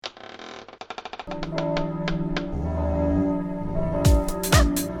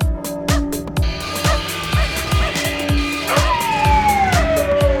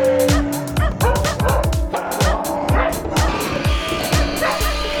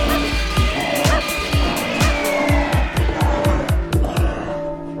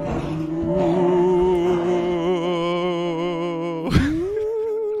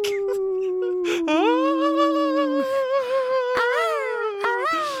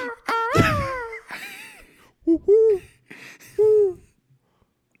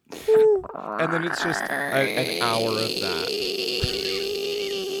And then it's just an hour of that.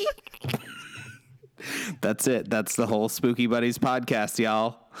 That's it. That's the whole Spooky Buddies podcast,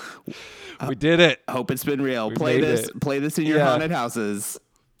 y'all. We did it. Hope it's been real. We Play made this. it. Play this in your haunted houses.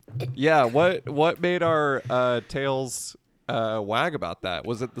 Yeah. What made our tails wag about that?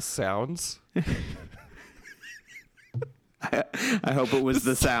 Was it the sounds? I hope it was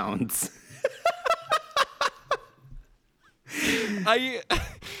the sounds.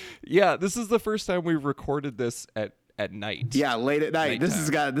 Yeah, this is the first time we've recorded this at night. Yeah, late at night. This has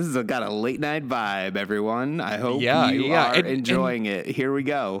got a late night vibe, everyone. I hope you are enjoying it. Here we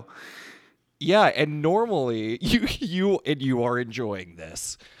go. Yeah, and normally you are enjoying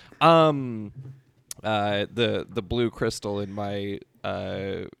this. The blue crystal in my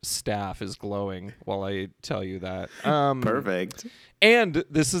staff is glowing while I tell you that. Perfect. And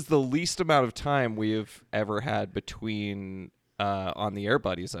this is the least amount of time we have ever had between On the Air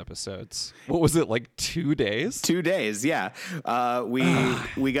Buddies episodes. What was it, like 2 days? 2 days, yeah.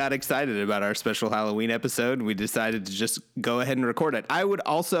 We got excited about our special Halloween episode, and we decided to just go ahead and record it. I would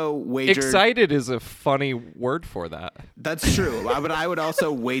also wager... Excited is a funny word for that. That's true. But I would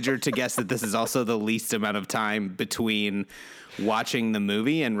also wager to guess that this is also the least amount of time between watching the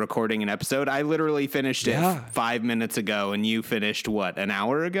movie and recording an episode. I literally finished it 5 minutes ago, and you finished an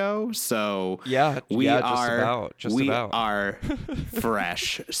hour ago? So we are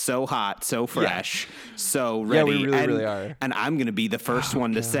fresh, so hot, so fresh, so ready. Yeah, we really are. And I'm going to be the first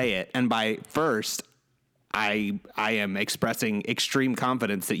one to say it. And by first, I am expressing extreme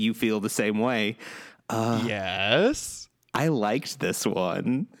confidence that you feel the same way. Yes. I liked this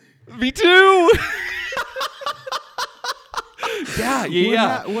one. Me too.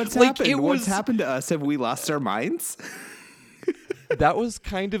 Yeah. What's happened? What's happened to us? Have we lost our minds? That was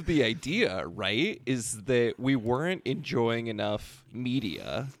kind of the idea, right? Is that we weren't enjoying enough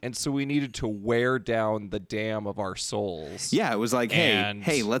media, and so we needed to wear down the dam of our souls. Yeah, it was like,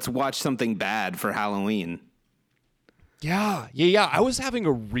 hey, let's watch something bad for Halloween. Yeah. I was having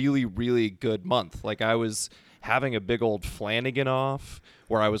a really, really good month. Like, I was having a big old Flanagan off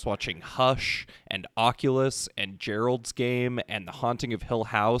where I was watching Hush and Oculus and Gerald's Game and The Haunting of Hill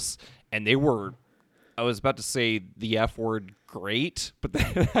House, and they were, I was about to say the F word, great, but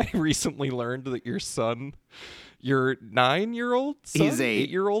then I recently learned that your 9-year-old son? He's 8.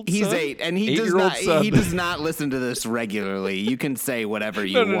 8-year-old son? He's 8, and he does not listen to this regularly. You can say whatever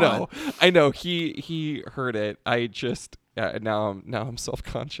you want. No. I know he heard it. I just now I'm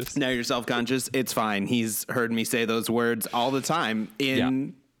self-conscious. Now you're self-conscious. It's fine. He's heard me say those words all the time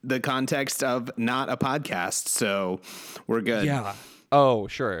in the context of not a podcast, so we're good. Yeah. Oh,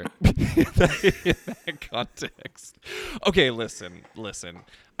 sure. In that context. Okay, listen.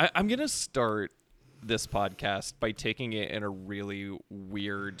 I'm going to start this podcast by taking it in a really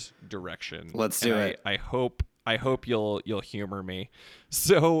weird direction. Let's do it. I hope you'll humor me.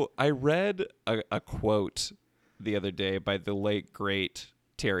 So I read a quote the other day by the late, great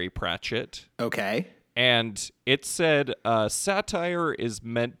Terry Pratchett. Okay. And it said, satire is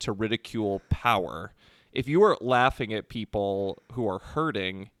meant to ridicule power. If you are laughing at people who are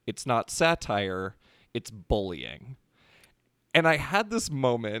hurting, it's not satire, it's bullying. And I had this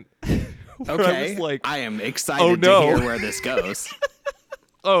moment where I was like, I am excited to hear where this goes.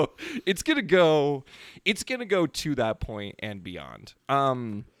 It's gonna go to that point and beyond.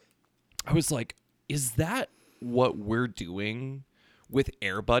 I was like, is that what we're doing with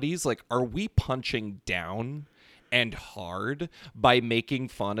Air Buddies? Like, are we punching down and hard by making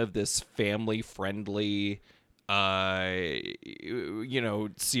fun of this family-friendly,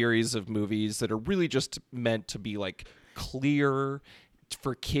 series of movies that are really just meant to be like clear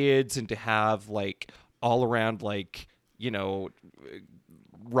for kids and to have like all around like,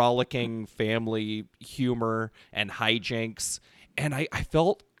 rollicking family humor and hijinks. And I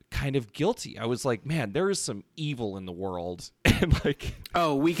felt kind of guilty. I was like, man, there is some evil in the world. And like,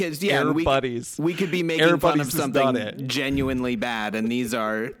 we could, Buddies. We could be making fun of something genuinely bad, and these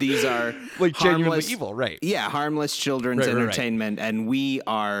are like genuinely evil, right? Yeah, harmless children's entertainment, and we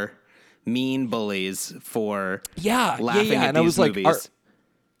are mean bullies for laughing at and these I was movies. Like,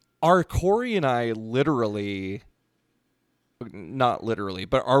 are Corey and I literally, not literally,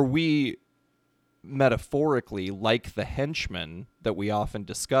 but are we metaphorically like the henchmen that we often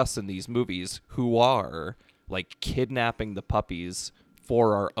discuss in these movies who are like kidnapping the puppies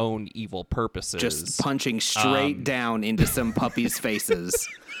for our own evil purposes? Just punching straight down into some puppies' faces.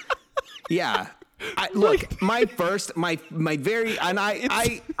 Yeah. My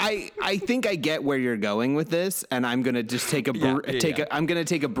think I get where you're going with this, and I'm gonna just take I'm gonna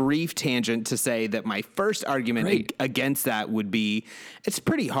take a brief tangent to say that my first argument against that would be it's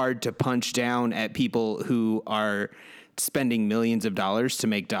pretty hard to punch down at people who are spending millions of dollars to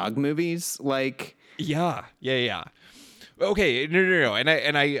make dog movies. Like, yeah. Okay, no,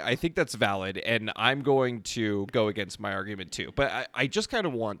 and I think that's valid, and I'm going to go against my argument too. But I just kind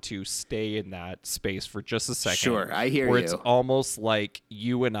of want to stay in that space for just a second. Sure, I hear you. Where it's almost like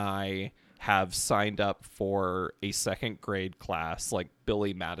you and I have signed up for a second grade class, like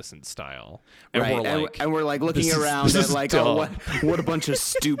Billy Madison style, and we're like looking around at like, oh, what a bunch of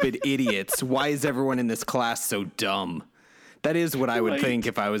stupid idiots! Why is everyone in this class so dumb? That is what I would think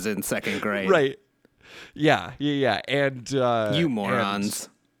if I was in second grade, right? Yeah. And you morons.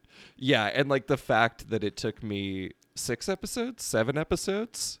 And like the fact that it took me 7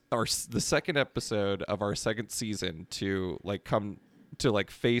 episodes, or the second episode of our second season to like come to like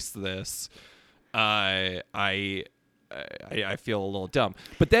face this, I feel a little dumb.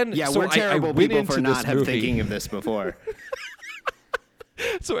 But then we're terrible people for not thinking of this before.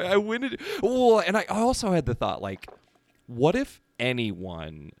 So I went in, and I also had the thought, like, what if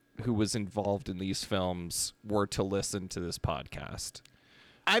anyone who was involved in these films were to listen to this podcast?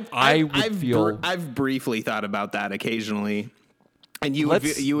 I've briefly thought about that occasionally, and you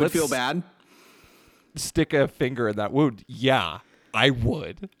would feel bad. Stick a finger in that wound. Yeah, I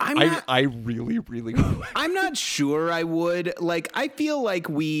would. I really, really would. I'm not sure I would. Like, I feel like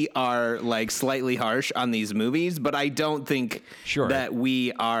we are like slightly harsh on these movies, but I don't think that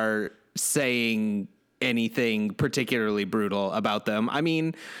we are saying anything particularly brutal about them. I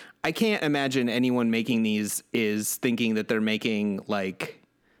mean, I can't imagine anyone making these is thinking that they're making like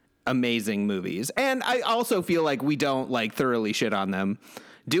amazing movies. And I also feel like we don't like thoroughly shit on them.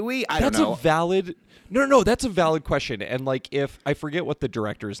 Do we? I don't know. That's a valid... No, that's a valid question. And like, if I forget what the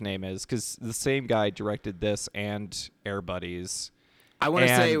director's name is, because the same guy directed this and Air Buddies. I want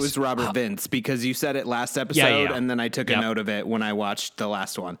to say it was Robert Vince, because you said it last episode, and then I took a note of it when I watched the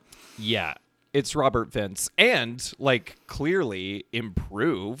last one. Yeah. It's Robert Vince, and like clearly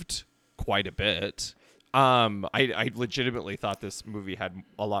improved quite a bit. I legitimately thought this movie had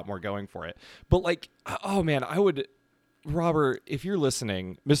a lot more going for it. But like, oh man, Robert, if you're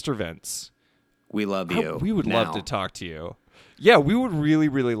listening, Mr. Vince, we love you. We would love to talk to you. Yeah, we would really,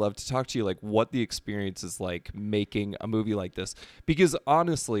 really love to talk to you, like what the experience is like making a movie like this. Because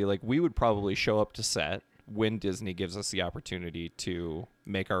honestly, like we would probably show up to set when Disney gives us the opportunity to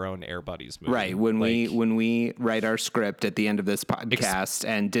make our own Air Buddies movie. Right. When we write our script at the end of this podcast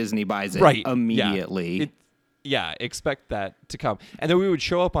and Disney buys it immediately. Expect that to come. And then we would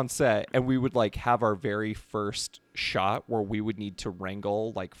show up on set and we would like have our very first shot where we would need to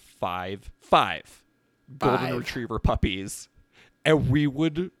wrangle like five golden retriever puppies. And we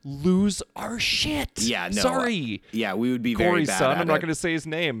would lose our shit. Yeah, no. Sorry. Yeah, we would be very Corey's bad son. at I'm not going to say his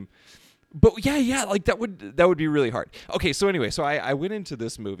name. But yeah, like that would be really hard. Okay, so anyway, I went into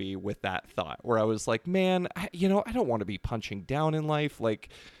this movie with that thought where I was like, man, I don't want to be punching down in life, like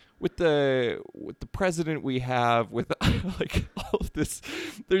with the president we have, with like all of this,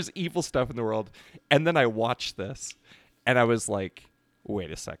 there's evil stuff in the world. And then I watched this, and I was like,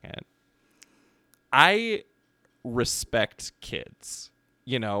 wait a second, I respect kids,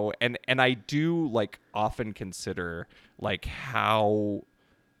 and I do like often consider like how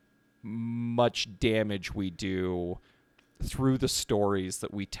much damage we do through the stories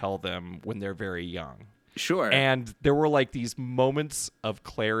that we tell them when they're very young. Sure. And there were like these moments of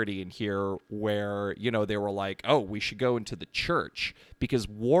clarity in here where, they were like, oh, we should go into the church because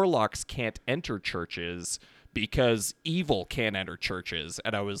warlocks can't enter churches because evil can't enter churches.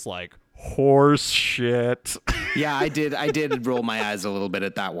 And I was like, horse shit. Yeah, I did roll my eyes a little bit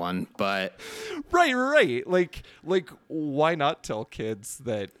at that one, but right. Like why not tell kids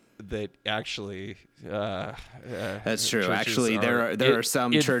that actually that's true. Actually, there are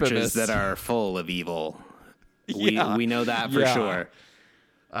some churches that are full of evil. We know that for sure.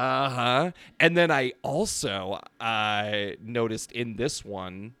 And then I also noticed in this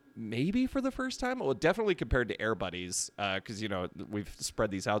one, maybe for the first time, well, definitely compared to Air Buddies, because we've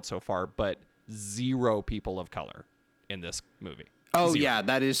spread these out so far, but 0 people of color in this movie. Oh 0. Yeah,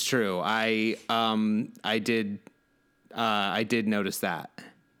 that is true. I did notice that.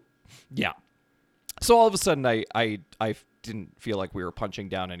 Yeah. So all of a sudden, I didn't feel like we were punching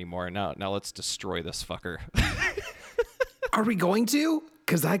down anymore. Now let's destroy this fucker. Are we going to?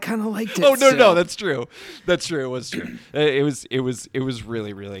 Because I kind of liked it. Oh no, still. that's true. That's true. It was true. It was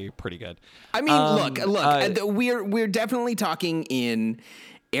really, really pretty good. I mean, look. We're definitely talking in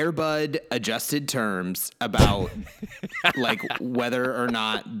Airbud adjusted terms about like whether or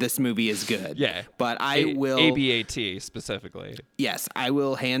not this movie is good. Yeah. But I will ABAT specifically. Yes, I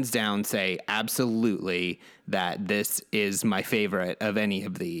will hands down say absolutely that this is my favorite of any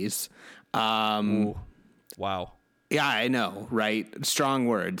of these. Ooh. Wow. Yeah, I know, right? Strong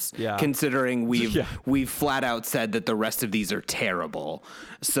words. Yeah. Considering we've flat out said that the rest of these are terrible.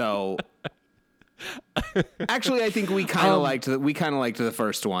 So actually, I think we kind of liked the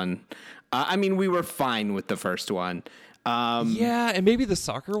first one. I mean, we were fine with the first one. Yeah, and maybe the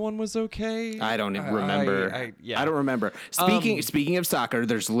soccer one was okay. I don't remember. I don't remember. Speaking of soccer,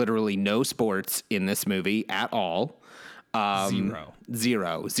 there's literally no sports in this movie at all. Zero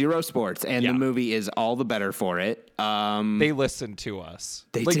sports, and the movie is all the better for it. They listened to us.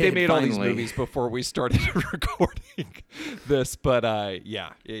 They made finally. all these movies before we started recording this, but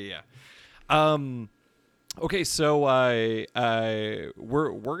yeah. Okay, so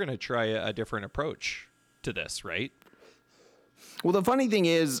we're gonna try a different approach to this, right? Well, the funny thing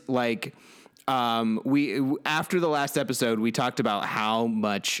is, like, we after the last episode, we talked about how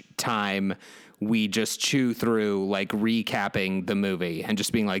much time we just chew through, like, recapping the movie and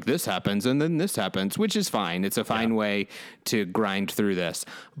just being like, this happens and then this happens, which is fine. It's a fine way to grind through this.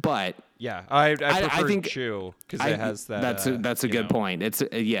 But yeah, I prefer chew because it has that. That's a good point. It's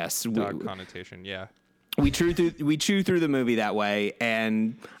yes, dog connotation. Yeah, we chew through the movie that way,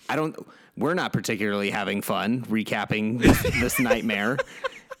 and we're not particularly having fun recapping this nightmare.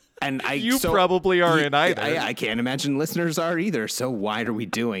 And you probably aren't either. I can't imagine listeners are either. So why are we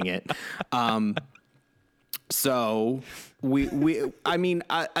doing it? So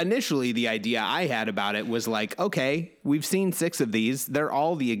initially the idea I had about it was like, okay, we've seen 6 of these. They're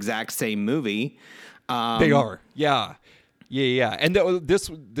all the exact same movie. They are. Yeah. And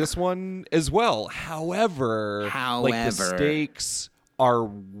this one as well. However, like the stakes are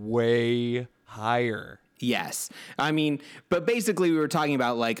way higher. Yes. I mean, but basically we were talking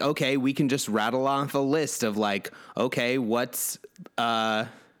about like, okay, we can just rattle off a list of like, okay, what's,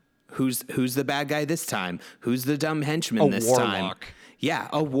 who's the bad guy this time? Who's the dumb henchman this time? Yeah,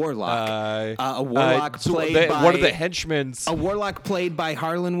 a warlock. A warlock played by one of the henchmen. A warlock played by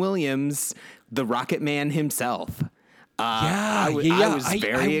Harlan Williams, the Rocket Man himself. I was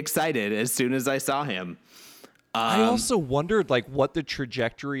very excited as soon as I saw him. I also wondered like what the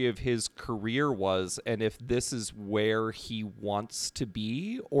trajectory of his career was and if this is where he wants to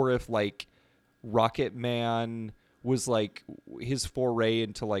be or if like Rocket Man was like his foray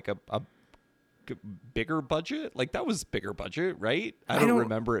into like a bigger budget. Like that was bigger budget, right? I don't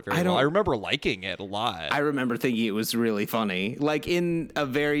remember it very well. I remember liking it a lot. I remember thinking it was really funny, like in a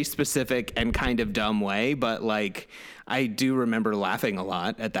very specific and kind of dumb way, but like I do remember laughing a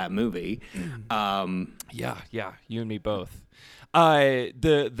lot at that movie. Yeah, you and me both.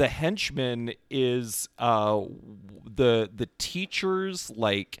 The henchman is the teacher's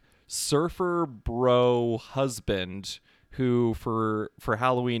like surfer bro husband who for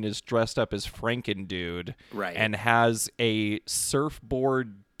Halloween is dressed up as Frankendude, right? And has a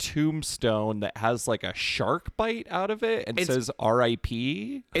surfboard tombstone that has like a shark bite out of it and says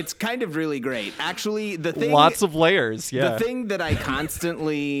R.I.P. It's kind of really great. Actually, the thing, lots of layers. Yeah. The thing that I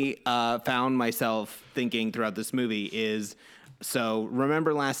constantly found myself thinking throughout this movie is, so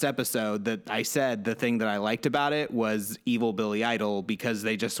remember last episode that I said the thing that I liked about it was Evil Billy Idol because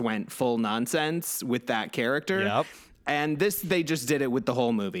they just went full nonsense with that character. Yep. And they just did it with the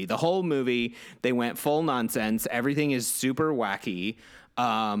whole movie. The whole movie, they went full nonsense. Everything is super wacky.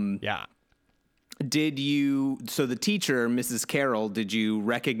 Yeah. So the teacher, Mrs. Carroll, did you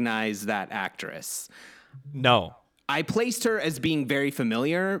recognize that actress? No. I placed her as being very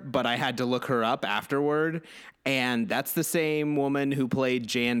familiar, but I had to look her up afterward. And that's the same woman who played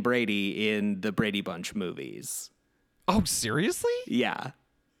Jan Brady in the Brady Bunch movies. Oh, seriously? Yeah.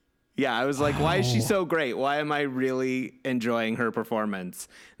 Yeah, I was like, why is she so great? Why am I really enjoying her performance?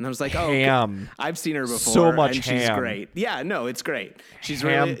 And I was like, Ham. I've seen her before. So much and ham. She's great. Yeah, no, it's great. She's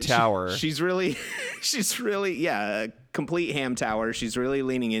ham really tower. She's really, a complete ham tower. She's really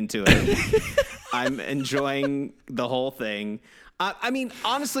leaning into it. I'm enjoying the whole thing. I mean,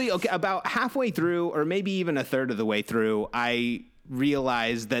 honestly, okay, about halfway through, or maybe even a third of the way through, I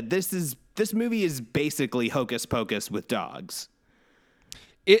realized that this movie is basically Hocus Pocus with dogs.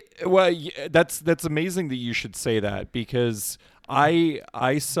 That's amazing that you should say that because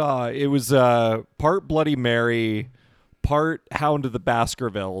I saw it was part Bloody Mary, part Hound of the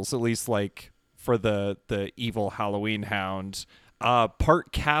Baskervilles, at least like for the evil Halloween Hound,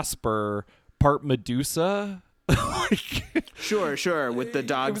 part Casper, part Medusa. Sure, with the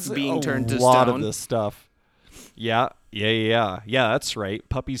dogs being turned to stone. A lot stone. of this stuff. Yeah, that's right.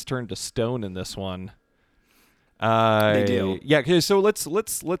 Puppies turned to stone in this one. They do. Yeah, okay, so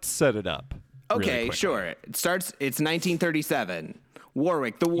let's set it up. Okay, really sure. It's 1937.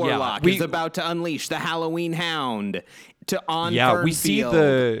 Warwick the Warlock is about to unleash the Halloween Hound on Fernfield. We see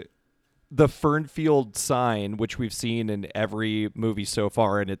the Fernfield sign, which we've seen in every movie so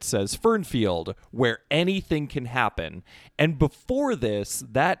far, and it says Fernfield, where anything can happen. And before this,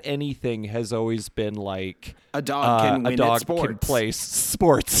 that anything has always been like a dog can win at sports. Can play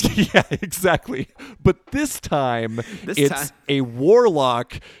sports. Yeah, exactly. But this time, a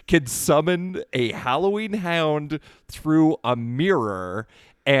warlock can summon a Halloween Hound through a mirror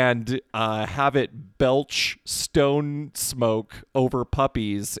and have it belch stone smoke over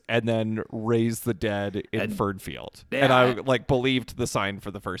puppies and then raise the dead in Fernfield. Yeah. And I like believed the sign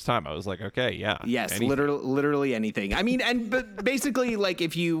for the first time. I was like, okay, yeah. Yes, literally anything. I mean, but basically, like,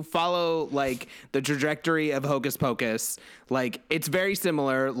 if you follow like the trajectory of Hocus Pocus, like it's very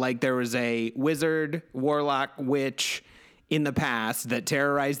similar. Like there was a wizard, warlock, witch in the past that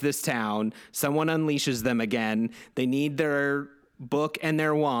terrorized this town. Someone unleashes them again. They need their book and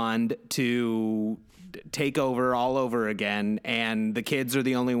their wand to take over all over again, and the kids are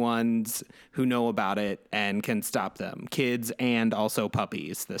the only ones who know about it and can stop them. Kids and also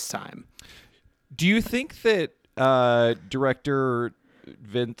puppies this time. Do you think that director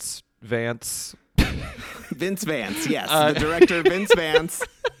Vince Vance, yes, the director Vince Vance,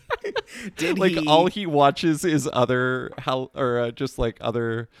 all he watches is other just like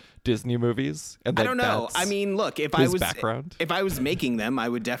other Disney movies? And I don't know. I mean, look, if I was making them, I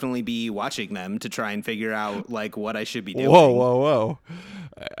would definitely be watching them to try and figure out like what I should be doing. Whoa.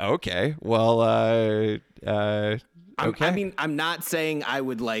 Okay. Well, okay. I mean, I'm not saying I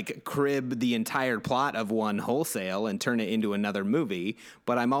would like crib the entire plot of one wholesale and turn it into another movie,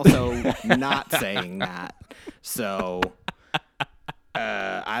 but I'm also not saying that. So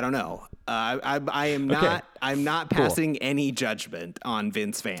I don't know. I am not. Okay. I'm not passing any judgment on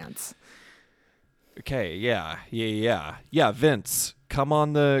Vince Vance. Okay. Yeah. Vince, come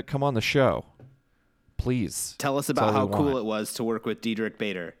on the show, please. Tell us about how cool it was to work with Diedrich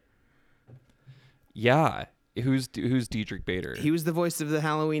Bader. Yeah. Who's Diedrich Bader? He was the voice of the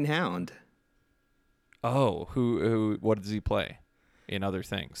Halloween Hound. Oh, who? What does he play in other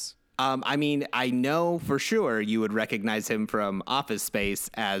things? I mean, I know for sure you would recognize him from Office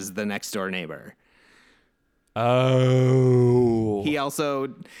Space as the next door neighbor. Oh. He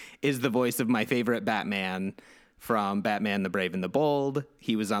also is the voice of my favorite Batman from Batman the Brave and the Bold.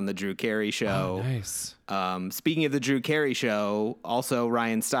 He was on the Drew Carey Show. Oh, nice. Speaking of the Drew Carey Show, also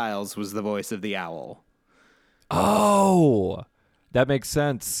Ryan Stiles was the voice of the Owl. Oh, that makes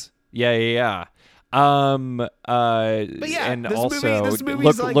sense. Yeah. But yeah, and this also movie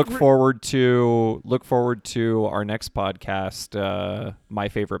look forward to our next podcast, My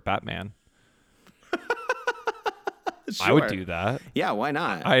Favorite Batman. Sure. I would do that. Yeah, why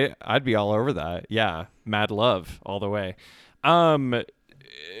not? I'd be all over that. Yeah, mad love all the way.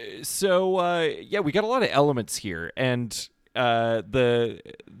 So we got a lot of elements here, and the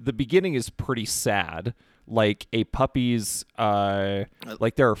beginning is pretty sad. Like a puppy's,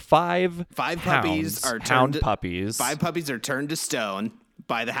 like there are five puppies puppies. 5 puppies are turned to stone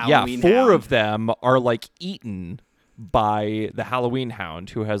by the Halloween Hound. 4 of them are like eaten by the Halloween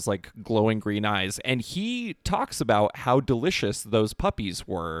Hound, who has like glowing green eyes, and he talks about how delicious those puppies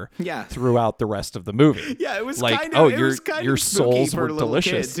were. Yeah. Throughout the rest of the movie. Yeah, it was like, kind of your souls were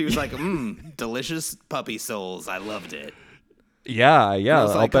delicious. Kids. He was like, delicious puppy souls. I loved it. Yeah.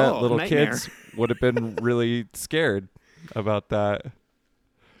 I'll bet little nightmare. Kids would have been really scared about that.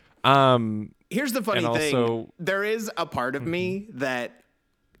 Here's the funny thing. Also, there is a part of me that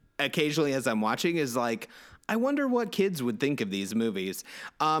occasionally as I'm watching is like, I wonder what kids would think of these movies.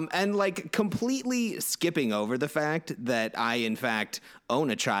 And like completely skipping over the fact that I, in fact, own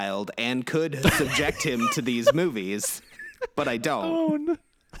a child and could subject him to these movies, but I don't.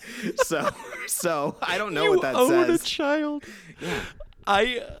 So I don't know what that says. You own a child. Yeah.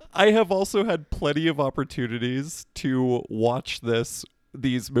 I have also had plenty of opportunities to watch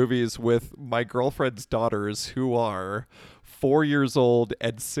these movies with my girlfriend's daughters, who are 4 years old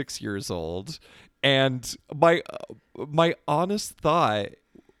and 6 years old, and my honest thought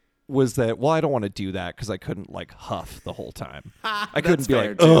was that, well, I don't want to do that because I couldn't like huff the whole time. I couldn't be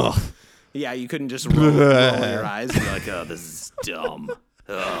like, ugh, Yeah, you couldn't just roll your eyes and be like, oh, this is dumb.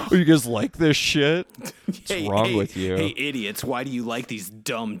 Ugh. You guys like this shit? What's wrong with you? Hey, idiots, why do you like these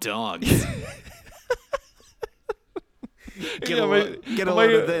dumb dogs? Get a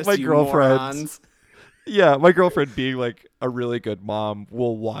load of this, my you girlfriend, morons. Yeah, my girlfriend, being like a really good mom,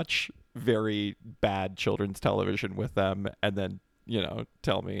 will watch very bad children's television with them and then,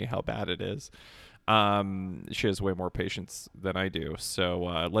 tell me how bad it is. She has way more patience than I do.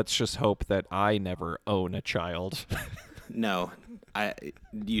 So let's just hope that I never own a child. No,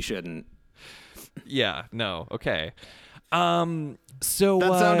 you shouldn't. Yeah, no. Okay. So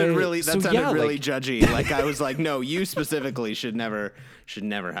that sounded really like, judgy. Like I was like, no, you specifically should never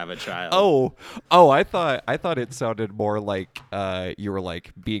have a child. Oh, I thought it sounded more like you were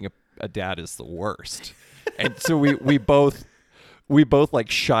like being a dad is the worst. And so we both like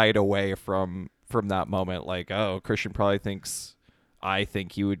shied away from that moment, like, oh, Christian probably thinks I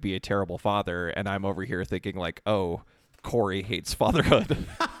think he would be a terrible father, and I'm over here thinking like, oh, Corey hates fatherhood.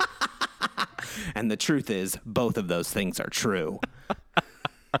 And the truth is, both of those things are true.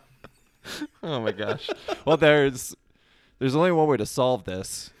 Oh my gosh. Well, there's only one way to solve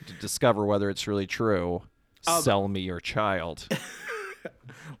this, to discover whether it's really true. Sell me your child.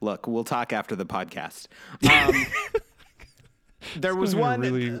 Look, we'll talk after the podcast. There was one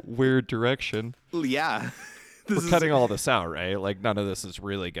a really weird direction. Yeah. We're cutting all this out, right? Like none of this is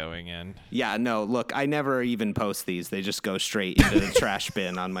really going in. Yeah, no, look, I never even post these. They just go straight into the trash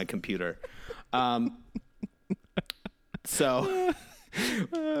bin on my computer. So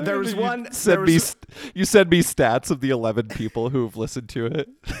there was one. You send me stats of the 11 people who have listened to it.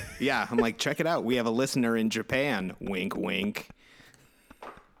 Yeah, I'm like, check it out. We have a listener in Japan. Wink, wink.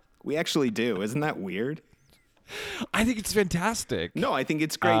 We actually do. Isn't that weird? I think it's fantastic. No, I think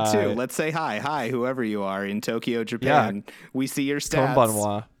it's great too. Let's say hi. Hi, whoever you are in Tokyo, Japan. Yeah. We see your stats.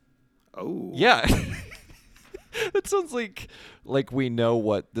 Tonbanwa. Oh. Yeah. That sounds like we know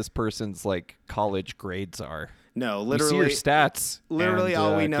what this person's like college grades are. No, literally. We see your stats. Literally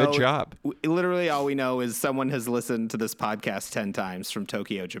all we know. Good job. Literally all we know is someone has listened to this podcast 10 times from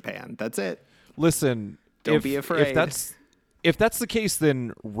Tokyo, Japan. That's it. Listen. Don't be afraid. If that's the case,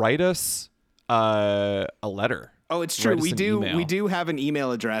 then write us a letter. Oh, it's true. We do have an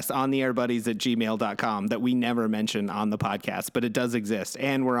email address, ontheairbuddies@gmail.com, that we never mention on the podcast, but it does exist.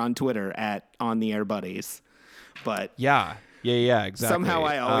 And we're on Twitter @ontheairbuddies. But yeah, exactly. Somehow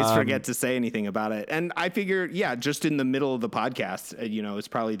I always forget to say anything about it. And I figure, just in the middle of the podcast, it's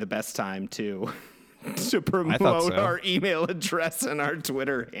probably the best time to promote our email address and our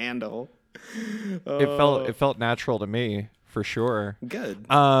Twitter handle. It felt natural to me, for sure. Good.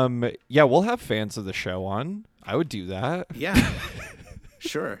 Yeah, we'll have fans of the show on. I would do that. Yeah.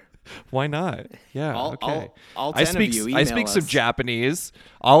 Sure. Why not? Yeah. Okay. All 10 of you email I speak some Japanese.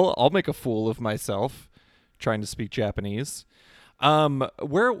 I'll make a fool of myself trying to speak Japanese.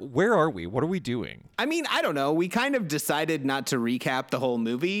 Where are we? What are we doing? I mean, I don't know. We kind of decided not to recap the whole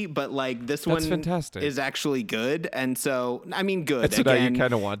movie, but like this one fantastic. Is actually good. And so, I mean, good. So now you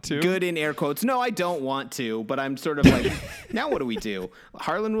kind of want to? Good in air quotes. No, I don't want to, but I'm sort of like, now what do we do?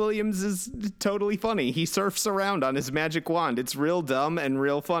 Harlan Williams is totally funny. He surfs around on his magic wand. It's real dumb and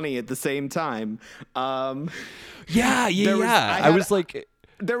real funny at the same time.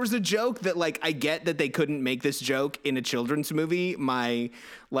 There was a joke that, like, I get that they couldn't make this joke in a children's movie. My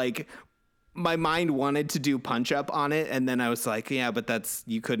mind wanted to do Punch Up on it, and then I was like, yeah, but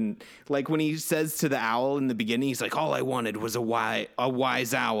you couldn't. Like, when he says to the owl in the beginning, he's like, all I wanted was a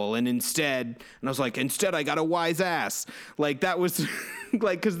wise owl, and I was like, instead I got a wise ass. Like, that was,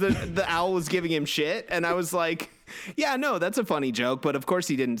 like, because the owl was giving him shit, and I was like, yeah, no, that's a funny joke, but of course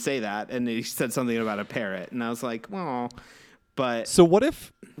he didn't say that, and he said something about a parrot, and I was like, oh. But so what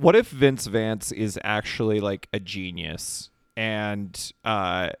if Vince Vance is actually like a genius, and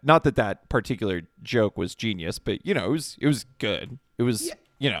not that particular joke was genius, but it was good. It was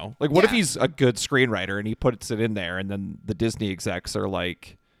what if he's a good screenwriter and he puts it in there, and then the Disney execs are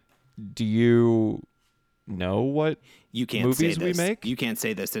like, do you know what movies we make? You can't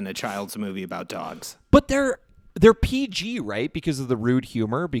say this in a child's movie about dogs. But they're PG, right? Because of the rude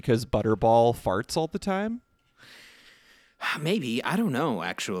humor, because Butterball farts all the time. Maybe. I don't know,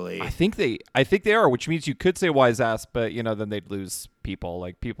 actually. I think they are, which means you could say wise ass, but then they'd lose people.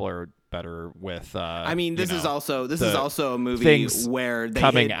 Like, people are better with I mean, this is also a movie where they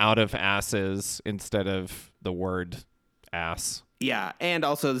coming out of asses instead of the word ass. Yeah, and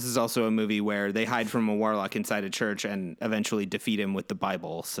also this is also a movie where they hide from a warlock inside a church and eventually defeat him with the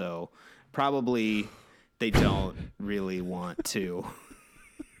Bible. So probably they don't really want to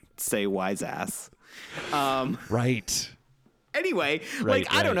say wise ass. Right. Anyway, Right,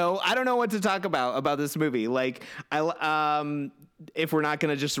 I don't know. I don't know what to talk about this movie. Like, if we're not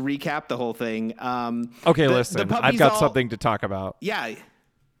going to just recap the whole thing. Okay, the listen. I've puppies got something to talk about. Yeah.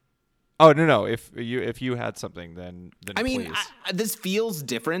 Oh, no. If you had something, then I mean, please. this feels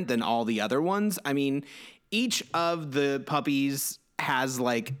different than all the other ones. I mean, each of the puppies has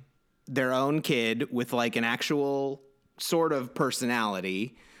like their own kid with like an actual sort of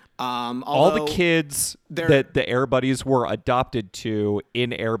personality. All the kids that the Air Buddies were adopted to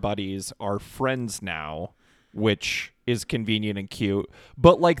in Air Buddies are friends now, which is convenient and cute.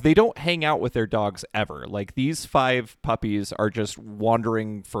 But like they don't hang out with their dogs ever. Like these 5 puppies are just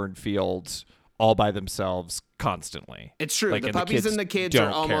wandering fern fields all by themselves constantly. It's true. Like, The puppies and the kids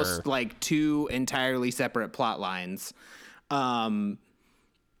are almost care. like 2 entirely separate plot lines. The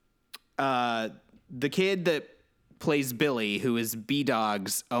kid that plays Billy, who is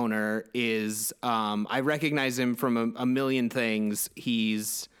B-Dog's owner, is I recognize him from a million things.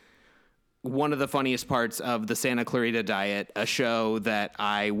 He's one of the funniest parts of the Santa Clarita Diet, a show that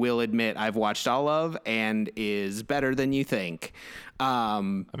I will admit I've watched all of and is better than you think.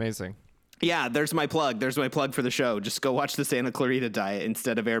 Amazing. Yeah, there's my plug. There's my plug for the show. Just go watch the Santa Clarita Diet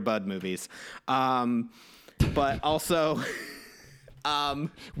instead of Air Bud movies. But also...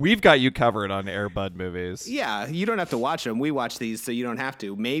 We've got you covered on Air Bud movies. Yeah, you don't have to watch them. We watch these, so you don't have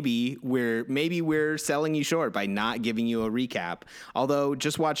to. Maybe we're selling you short by not giving you a recap. Although,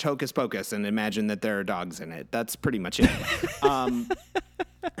 just watch Hocus Pocus and imagine that there are dogs in it. That's pretty much it.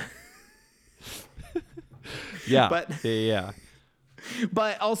 Yeah.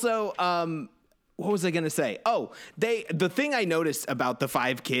 But also, what was I going to say? Oh, the thing I noticed about the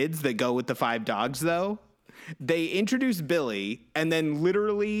 5 kids that go with the 5 dogs, though, they introduced Billy, and then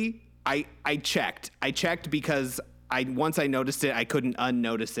literally I checked because once I noticed it, I couldn't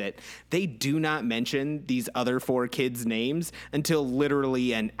unnotice it. They do not mention these other 4 kids' names until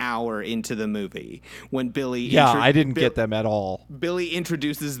literally an hour into the movie when Billy. Yeah, I didn't get them at all. Billy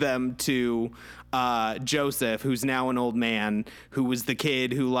introduces them to Joseph, who's now an old man, who was the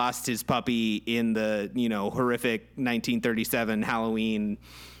kid who lost his puppy in the horrific 1937 Halloween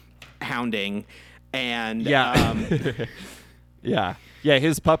hounding. And yeah,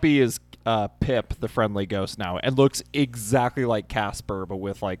 his puppy is Pip, the friendly ghost now, and looks exactly like Casper, but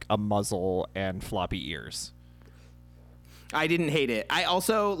with like a muzzle and floppy ears. I didn't hate it. I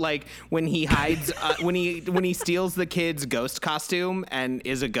also like when he hides, when he steals the kid's ghost costume and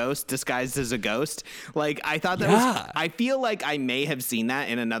is a ghost disguised as a ghost. Like I thought that was. I feel like I may have seen that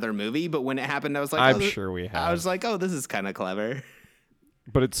in another movie, but when it happened, I was like, I'm sure we have. I was like, oh, this is kind of clever.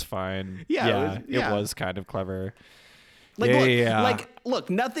 But it's fine. Yeah, it was kind of clever. Look,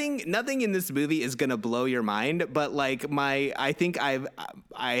 nothing in this movie is gonna blow your mind, but like I think I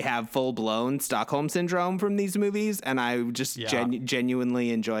have full blown Stockholm syndrome from these movies, and I just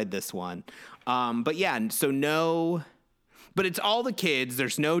genuinely enjoyed this one. But it's all the kids.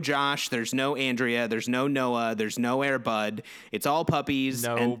 There's no Josh. There's no Andrea. There's no Noah. There's no Air Bud. It's all puppies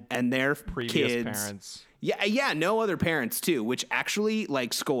and their previous kids. Parents. Yeah, no other parents too, which actually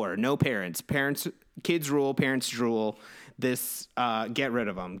score. No parents. Kids rule, parents drool. This get rid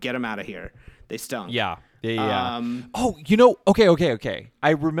of them. Get them out of here. They stunk. Yeah. Okay. I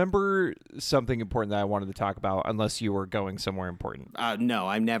remember something important that I wanted to talk about, unless you were going somewhere important. No,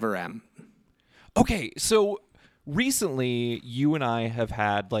 I never am. Okay, so recently you and I have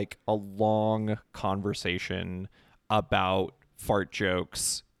had a long conversation about fart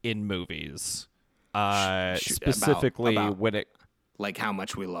jokes in movies. Specifically about when it how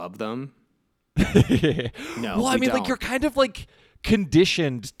much we love them. No, well, I mean, you're kind of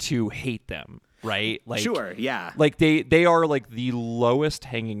conditioned to hate them, right? Sure, yeah. They are the lowest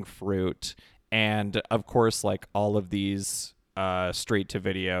hanging fruit, and of course, all of these straight to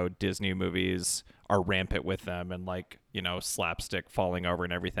video Disney movies are rampant with them, and slapstick falling over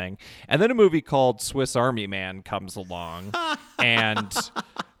and everything. And then a movie called Swiss Army Man comes along, and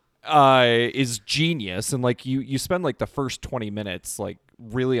is genius, and you spend the first 20 minutes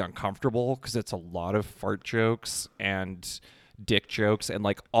really uncomfortable because it's a lot of fart jokes and dick jokes and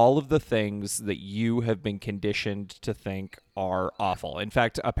all of the things that you have been conditioned to think are awful. In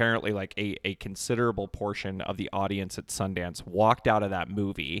fact, apparently a considerable portion of the audience at Sundance walked out of that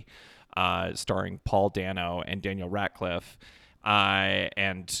movie starring Paul Dano and Daniel Radcliffe,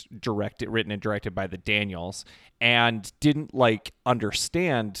 and written and directed by the Daniels, and didn't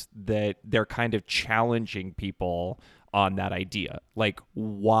understand that they're kind of challenging people on that idea.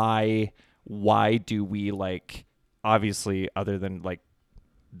 Why do we obviously, other than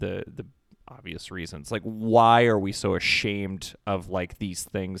the obvious reasons, why are we so ashamed of these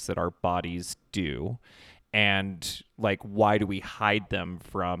things that our bodies do? and like why do we hide them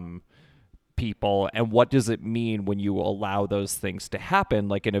from people, and what does it mean when you allow those things to happen,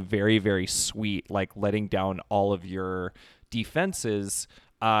 like in a very, very sweet, like letting down all of your defenses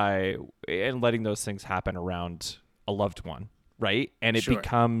and letting those things happen around a loved one, right? And it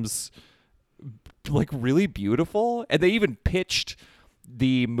becomes like really beautiful. And they even pitched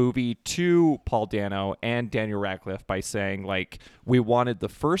the movie to Paul Dano and Daniel Radcliffe by saying, like, we wanted the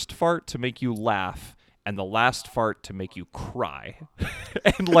first fart to make you laugh and the last fart to make you cry.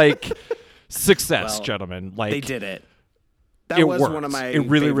 And like success, gentlemen. Like, they did it. That was one of my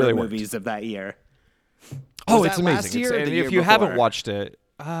favorite movies of that year. Oh, it's amazing. And if you haven't watched it,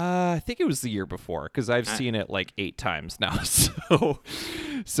 I think it was the year before, because I've seen it like 8 times now.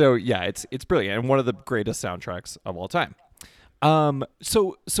 So yeah, it's brilliant and one of the greatest soundtracks of all time.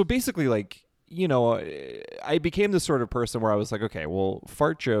 So basically, like, you know, I became the sort of person where I was like, okay, well,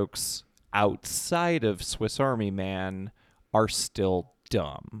 fart jokes outside of Swiss Army Man are still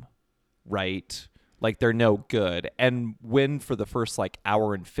dumb, right? Like, they're no good. And when for the first like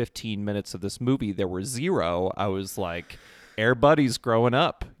hour and 15 minutes of this movie there were 0, I was like, Air Buddies growing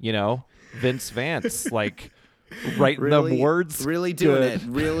up, you know, Vince Vance, like writing them words, really doing it,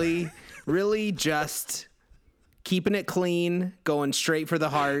 really just keeping it clean, going straight for the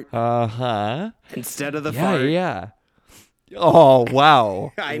heart, instead of the fart. Yeah. Oh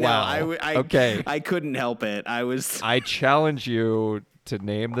wow! I know. Wow. Okay. I couldn't help it. I challenge you to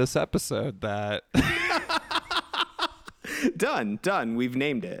name this episode that. Done. We've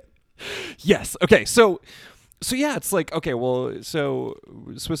named it. Yes. Okay. So yeah, it's like, okay, well, so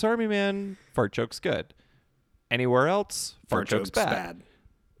Swiss Army Man, fart joke's good. Anywhere else, fart joke's bad.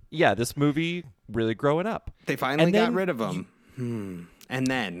 Yeah, this movie really growing up. They finally got rid of them. And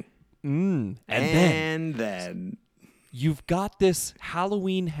then you've got this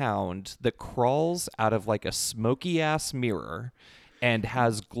Halloween Hound that crawls out of like a smoky ass mirror and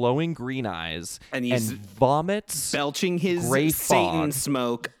has glowing green eyes and vomits, belching his Satan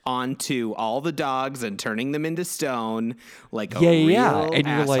smoke onto all the dogs and turning them into stone like a real and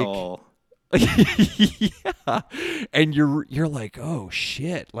asshole. You're like, and you're like, oh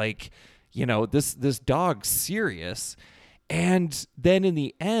shit, like, you know, this dog's serious. And then in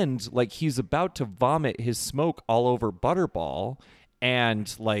the end, like, he's about to vomit his smoke all over Butterball,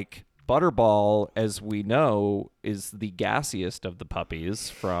 and like, Butterball, as we know, is the gassiest of the puppies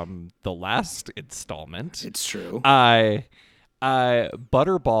from the last installment. It's true.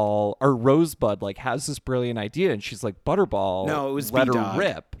 Butterball or Rosebud like has this brilliant idea, and she's like, Butterball, no, it was let B-Dog. her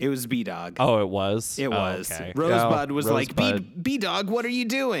rip. It was B-Dog. Oh, it was? It was. Okay. Rosebud was Rosebud. like, B-Dog, what are you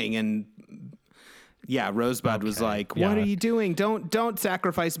doing? And yeah, Rosebud was like, what are you doing? Don't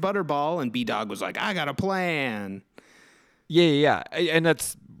sacrifice Butterball. And B-Dog was like, I got a plan. Yeah. And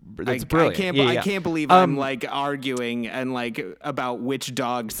that's brilliant. I can't believe I'm like arguing and like about which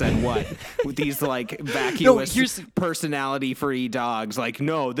dog said what with these like vacuous personality-free dogs. Like,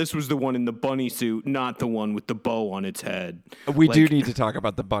 no, this was the one in the bunny suit, not the one with the bow on its head. We do need to talk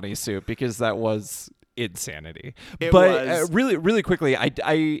about the bunny suit because that was insanity. Really, really quickly,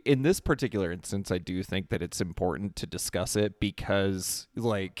 I in this particular instance, I do think that it's important to discuss it because,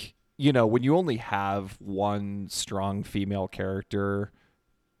 like, you know, when you only have one strong female character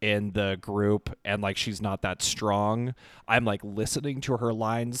in the group and like she's not that strong, I'm like listening to her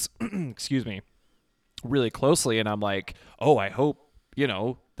lines excuse me, really closely, and I'm like, oh, I hope, you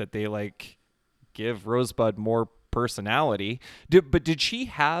know, that they like give Rosebud more personality. But did she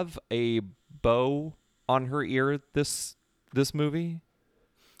have a bow on her ear this movie?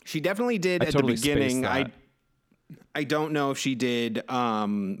 She definitely did at the beginning. I don't know if she did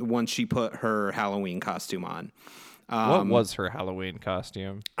once she put her Halloween costume on. What was her Halloween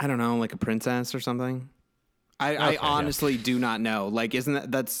costume? I don't know, like a princess or something. I honestly do not know. Like,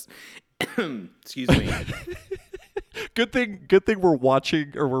 that's excuse me. Good thing we're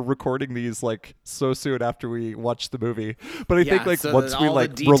watching or we're recording these like so soon after we watch the movie. But I think like so once we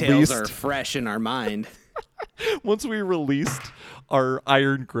like the details released are fresh in our mind. Once we released our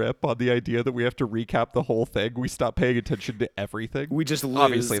iron grip on the idea that we have to recap the whole thing, we stopped paying attention to everything. We just lose.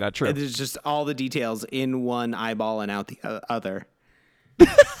 Obviously not true. There's just all the details in one eyeball and out the other.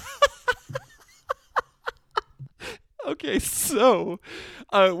 Okay, so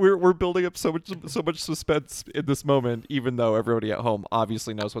we're building up so much suspense in this moment, even though everybody at home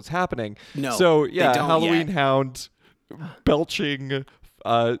obviously knows what's happening. No, so yeah, Halloween Hound belching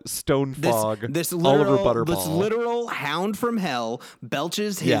stone fog all over Butterball. This literal hound from hell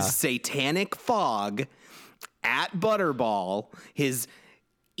belches his satanic fog at Butterball, his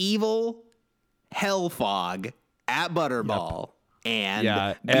evil hell fog at Butterball. And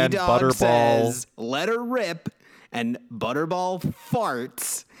and B-Dog Butterball says, let her rip, and Butterball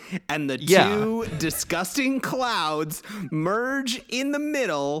farts, and the two disgusting clouds merge in the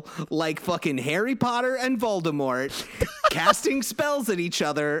middle like fucking Harry Potter and Voldemort, casting spells at each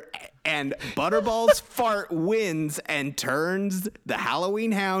other, and Butterball's fart wins and turns the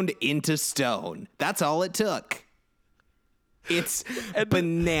Halloween Hound into stone. That's all it took. It's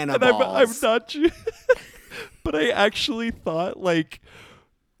banana balls. I'm not but I actually thought, like,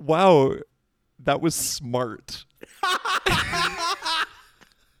 wow, that was smart.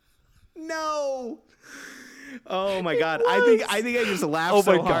 No. Oh my God. I think I just laughed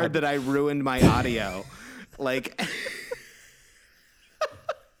so hard that I ruined my audio. Like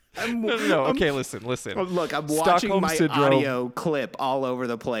No. Okay, listen. Look, I'm watching my audio clip all over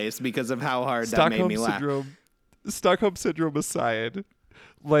the place because of how hard that made me laugh. Stockholm Syndrome aside,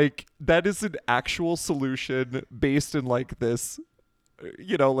 like, that is an actual solution based in, like, this,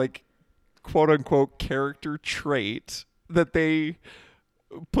 like, quote-unquote character trait that they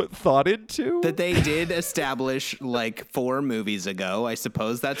put thought into. That they did establish, like, 4 movies ago. I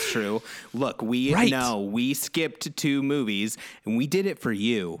suppose that's true. Look, we skipped 2 movies, and we did it for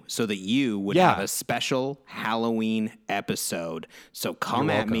you so that you would have a special Halloween episode. So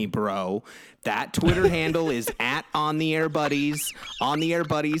come at me, bro. That Twitter handle is at ontheairbuddies,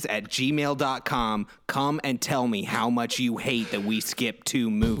 ontheairbuddies@gmail.com. Come and tell me how much you hate that we skipped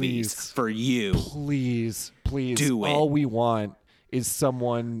 2 movies for you. Please. Do it. All we want is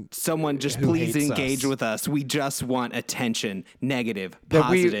someone just who please hates engage us. with us. We just want attention, negative, Then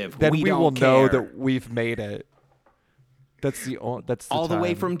positive. Then we we don't will care. know that we've made it. That's the all time. the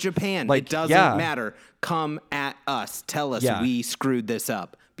way from Japan. Like, it doesn't matter. Come at us. Tell us we screwed this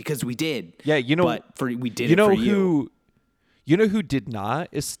up because we did. Yeah, we did it for you. You know who did not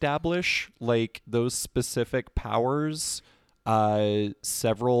establish, like, those specific powers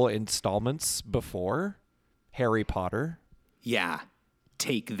several installments before? Harry Potter. Yeah,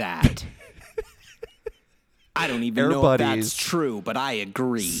 take that. I don't even know if that's true, but I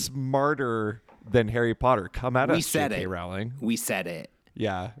agree. Smarter than Harry Potter. Come at us, J.K. Rowling. We said it.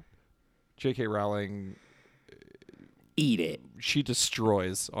 Yeah. J.K. Rowling. Eat it. She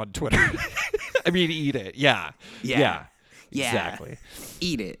destroys on Twitter. I mean, eat it. Yeah. Exactly.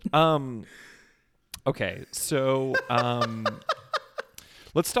 Eat it. Okay, so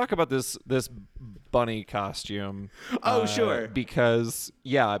let's talk about this bunny costume. Oh, sure. Because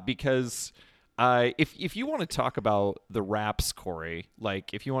if you want to talk about the raps, Corey,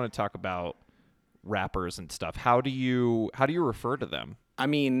 like, if you want to talk about rappers and stuff, how do you refer to them? I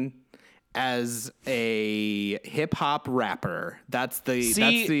mean, as a hip hop rapper, that's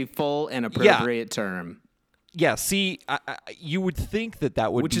the full and appropriate term. Yeah, see, you would think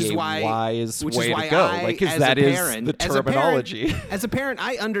that would be a wise way to go, like, because that is the terminology. As a parent,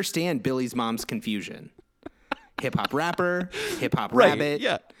 I understand Billy's mom's confusion. Hip hop rapper, hip hop right, rabbit.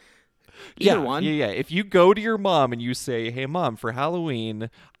 Yeah. Either one. Yeah. If you go to your mom and you say, "Hey, Mom, for Halloween,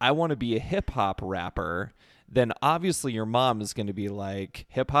 I want to be a hip hop rapper," then obviously your mom is going to be like,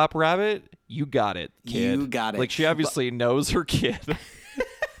 "Hip hop rabbit, you got it, kid. You got it." Like, she obviously knows her kid.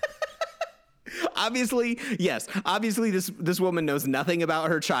 Obviously, yes. Obviously, this woman knows nothing about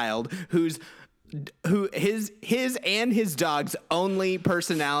her child, who his and his dog's only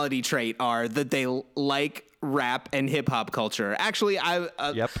personality trait are that they like rap and hip hop culture. Actually,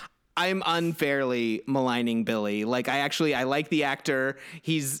 I'm unfairly maligning Billy. Like, I like the actor.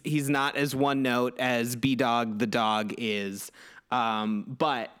 He's not as one note as B-Dog the dog is,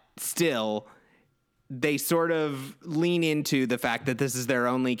 but still, they sort of lean into the fact that this is their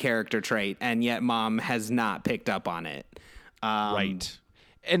only character trait, and yet mom has not picked up on it. Right.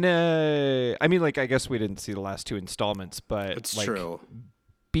 And I mean, like, I guess we didn't see the last 2 installments, but it's like, true.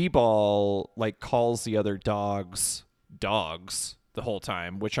 B-Ball, like, calls the other dogs the whole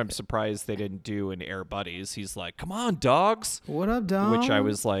time, which I'm surprised they didn't do in Air Buddies. He's like, "Come on, dogs." What up, dog? Which I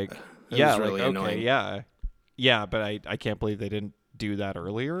was like, was really annoying. Yeah, but I can't believe they didn't do that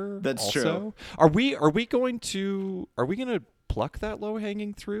earlier. That's also. true. Are we going to pluck that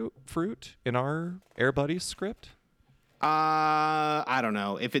low-hanging fruit in our Air Buddies script? I don't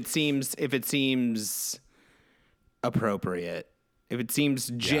know. If it seems appropriate, if it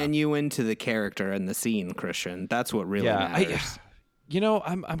seems genuine to the character and the scene, Christian, that's what really matters.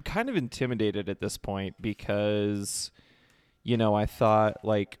 I'm kind of intimidated at this point because, I thought,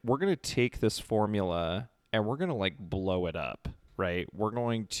 like, we're going to take this formula and we're going to, like, blow it up, right? We're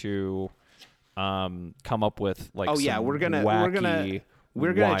going to come up with, like, we're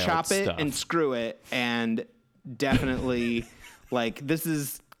gonna chop it stuff. and screw it, and definitely like, this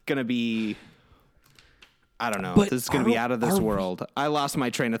is gonna be, I don't know. But This is going to be out of this world. I lost my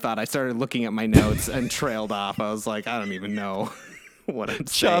train of thought. I started looking at my notes and trailed off. I was like, I don't even know what I'm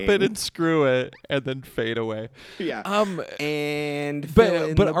saying. Chop it and screw it, and then fade away. Yeah. And fill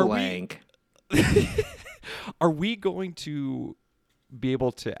in the blank. Are we going to be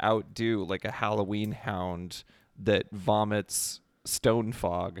able to outdo like a Halloween Hound that vomits stone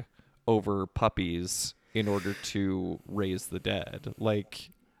fog over puppies in order to raise the dead? Like,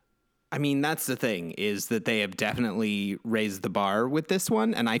 I mean, that's the thing, is that they have definitely raised the bar with this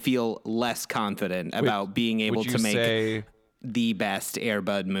one, and I feel less confident about being able to make the best Air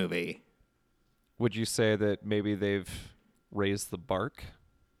Bud movie. Would you say that maybe they've raised the bark?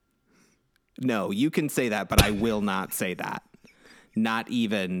 No, you can say that, but I will not say that. Not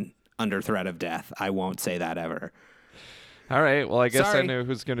even under threat of death. I won't say that ever. All right. Well, I guess Sorry. I know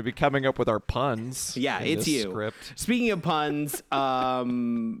who's going to be coming up with our puns. Yeah, it's you. Script. Speaking of puns,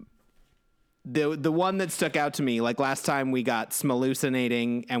 the one that stuck out to me, like last time we got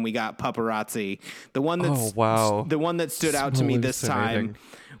smallucinating and we got paparazzi. The one that's the one that stood out to me this time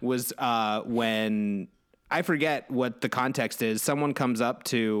was when, I forget what the context is. Someone comes up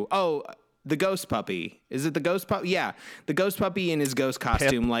to the ghost puppy. Is it the ghost puppy? Yeah, the ghost puppy in his ghost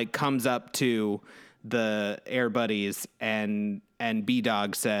costume like comes up to the Air Buddies and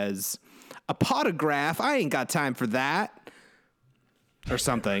B-Dog says, "A potograph? I ain't got time for that." Or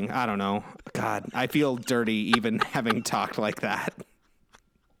something. I don't know. God, I feel dirty even having talked like that.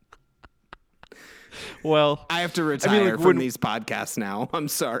 Well, I have to retire from these podcasts now. I'm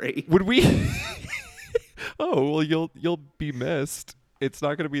sorry. Would we? Oh, well, you'll be missed. It's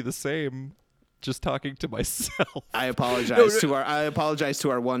not going to be the same. Just talking to myself. I apologize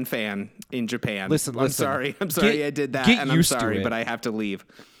to our one fan in Japan. Listen. I'm sorry I did that, and I'm sorry, but I have to leave.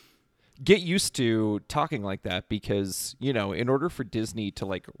 Get used to talking like that because, you know, in order for Disney to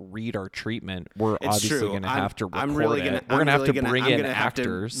like read our treatment, we're obviously going to have to record it. We're going to have to bring in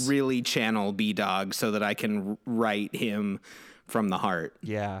actors. Have to really channel B-Dog so that I can write him from the heart.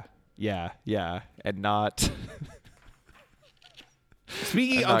 Yeah. And not...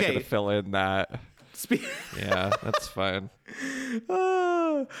 Speaking, I'm not going to fill in that. Yeah, that's fine.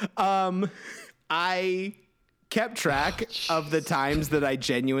 I kept track of the times that I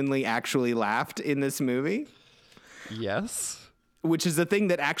genuinely actually laughed in this movie. Yes. Which is a thing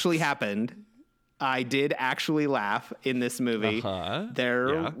that actually happened. I did actually laugh in this movie.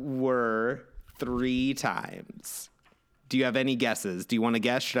 There were 3 times. Do you have any guesses? Do you want to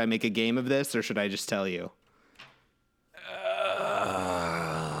guess? Should I make a game of this or should I just tell you?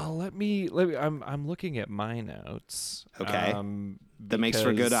 Let me. I'm looking at my notes. Okay. That makes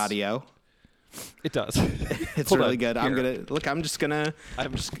for good audio. It does. It's really good. Here. I'm just gonna.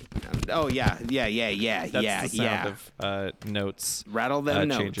 Oh yeah. That's the sound of notes. Rattle them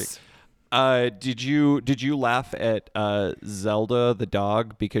notes. Changing. Did you laugh at Zelda the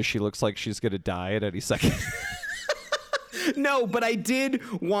dog because she looks like she's gonna die at any second? No, but I did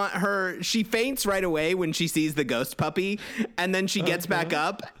want her. She faints right away when she sees the ghost puppy, and then she gets back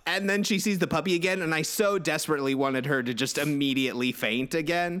up, and then she sees the puppy again, and I so desperately wanted her to just immediately faint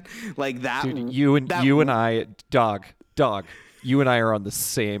again, like that. Dude, you and I, dog. You and I are on the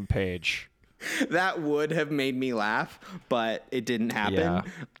same page. That would have made me laugh, but it didn't happen. Yeah.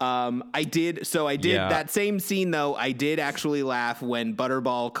 I did. That same scene, though, I did actually laugh when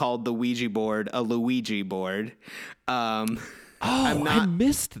Butterball called the Ouija board a Luigi board. I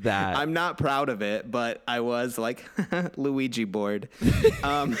missed that. I'm not proud of it, but I was like, Luigi board.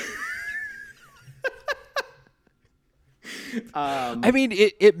 I mean,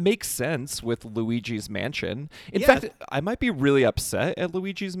 it makes sense with Luigi's Mansion. In fact, I might be really upset at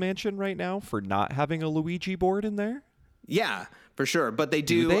Luigi's Mansion right now for not having a Luigi board in there. Yeah, for sure. But they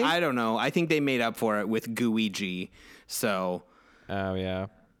do. I don't know. I think they made up for it with Gooigi. So. Oh, yeah.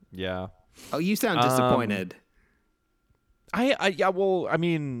 Yeah. Oh, you sound disappointed. Well, I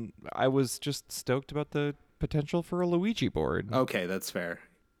mean, I was just stoked about the potential for a Luigi board. Okay, that's fair.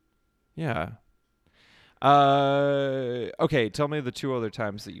 Yeah. Okay, tell me the 2 other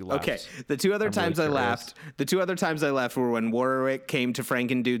times that you laughed. Okay, the 2 other times I laughed. The 2 other times I laughed were when Warwick came to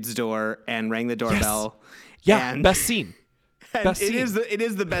Frankendude's door and rang the doorbell. Yes. Yeah, best scene. It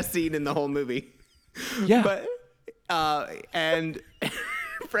is the best scene in the whole movie. Yeah. But and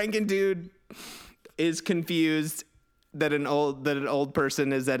Frankendude is confused that an old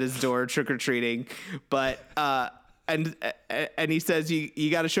person is at his door trick or treating, but and he says you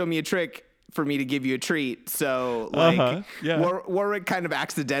got to show me a trick. for me to give you a treat. So like Warwick kind of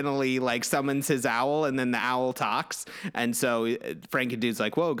accidentally like summons his owl, and then the owl talks. And so Frankendude's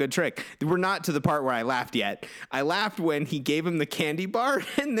like, whoa, good trick. We're not to the part where I laughed yet. I laughed when he gave him the candy bar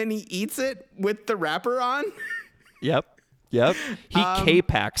and then he eats it with the wrapper on. Yep. He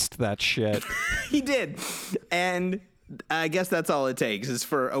K-paxed that shit. He did. And I guess that's all it takes is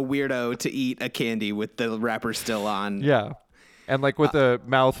for a weirdo to eat a candy with the wrapper still on. Yeah. And like with a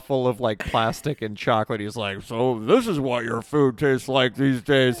mouth full of like plastic and chocolate, he's like, so this is what your food tastes like these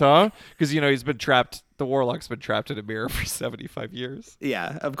days, huh? Because, he's been trapped. The Warlock's been trapped in a mirror for 75 years.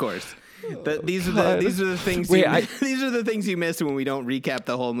 Yeah, of course. These are the things. These are the things you miss when we don't recap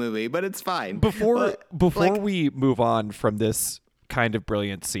the whole movie, but it's fine. Before we move on from this kind of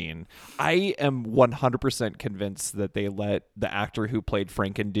brilliant scene, I am 100% convinced that they let the actor who played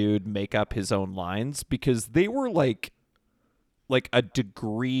Frankendude make up his own lines, because they were like a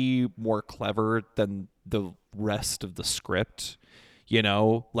degree more clever than the rest of the script,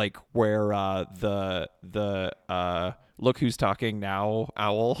 like where the Look Who's Talking Now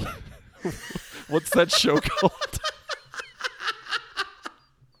owl. What's that show called?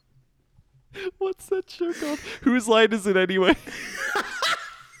 What's that show called? Whose line is it anyway?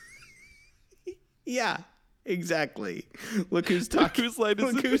 Yeah, exactly. Look who's talking. Whose line is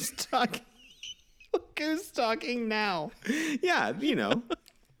it? Look who's talking. Look who's talking now. Yeah, the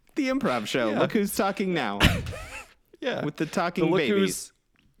improv show. Yeah. Look Who's Talking Now. Yeah. With the talking babies.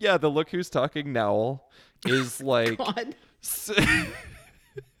 The Look Who's Talking Now is like... God. Sorry.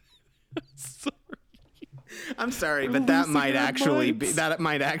 I'm sorry, but that might actually be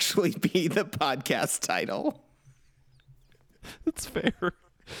the podcast title. That's fair.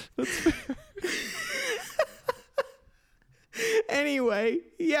 Anyway,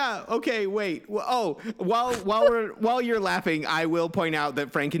 yeah, okay, wait. While you're laughing, I will point out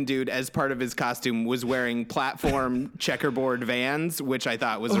that Frankendude, as part of his costume, was wearing platform checkerboard Vans, which I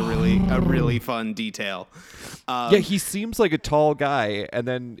thought was a really fun detail. He seems like a tall guy, and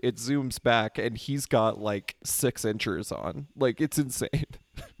then it zooms back, and he's got like 6 inches on. Like, it's insane.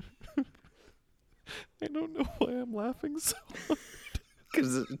 I don't know why I'm laughing so hard.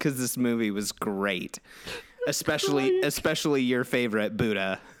 Because this movie was great. Especially your favorite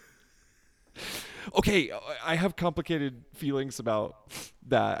Buddha. Okay, I have complicated feelings about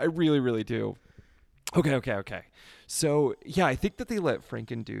that. I really, really do. Okay. So, yeah, I think that they let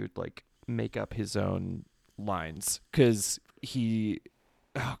Frankendude like make up his own lines, because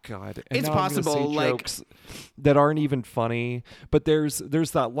oh god, and it's possible like jokes that aren't even funny. But there's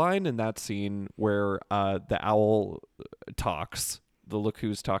that line in that scene where the owl talks. The Look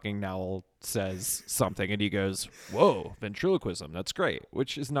Who's Talking Now says something, and he goes, "Whoa, ventriloquism! That's great."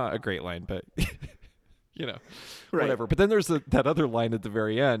 Which is not a great line, but whatever. But then there's that other line at the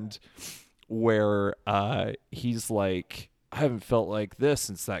very end where he's like, "I haven't felt like this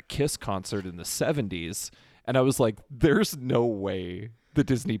since that Kiss concert in the '70s," and I was like, "There's no way the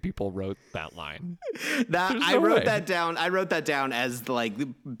Disney people wrote that line." I wrote that down as like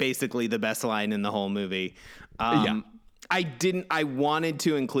basically the best line in the whole movie. I wanted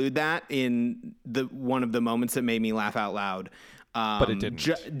to include that in one of the moments that made me laugh out loud. But it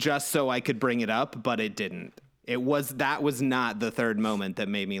didn't. Just so I could bring it up, but it didn't. That was not the third moment that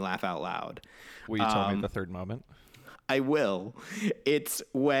made me laugh out loud. Will you tell me the third moment? I will. It's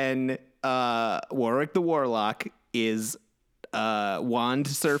when Warwick the Warlock is wand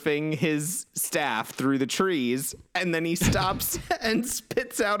surfing his staff through the trees, and then he stops and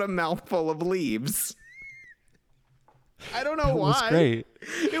spits out a mouthful of leaves. I don't know why. Was great.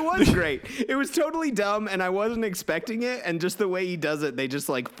 It was great. It was totally dumb, and I wasn't expecting it. And just the way he does it, they just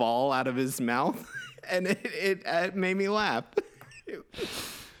like fall out of his mouth, and it made me laugh.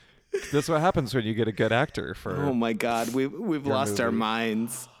 That's what happens when you get a good actor for. Oh my God, we've lost our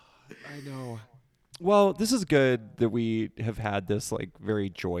minds. I know. Well, this is good that we have had this like very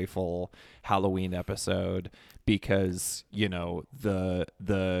joyful Halloween episode, because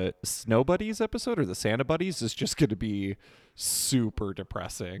the Snow Buddies episode or the Santa Buddies is just going to be super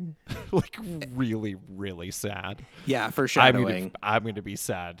depressing, like really, really sad. Yeah, foreshadowing. I'm going to be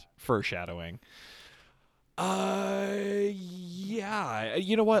sad. Foreshadowing. Yeah.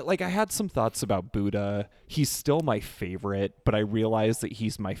 You know what? Like, I had some thoughts about Buddha. He's still my favorite, but I realize that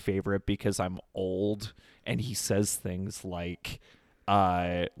he's my favorite because I'm old, and he says things like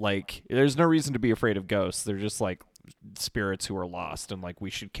there's no reason to be afraid of ghosts. They're just like spirits who are lost, and like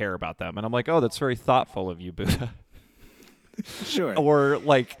we should care about them. And I'm like, oh, that's very thoughtful of you, Buddha. Sure. Or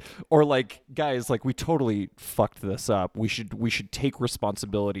guys, like, we totally fucked this up. We should take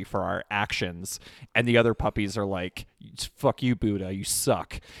responsibility for our actions. And the other puppies are like, fuck you, Buddha, you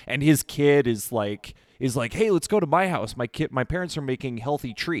suck. And his kid is like, hey, let's go to my house. My parents are making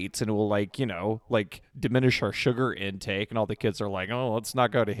healthy treats, and it will, like, diminish our sugar intake. And all the kids are like, oh, let's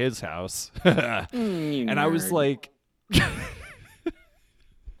not go to his house. And I was like,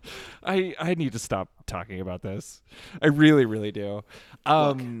 I need to stop talking about this. I really, really do.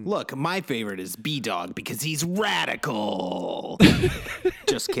 Look, my favorite is B-Dog because he's radical.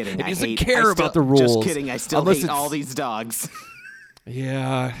 Just kidding. He doesn't care about the rules. Just kidding. I still hate all these dogs.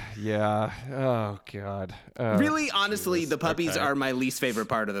 Yeah. Oh, God. Really, honestly, Jesus. the puppies are my least favorite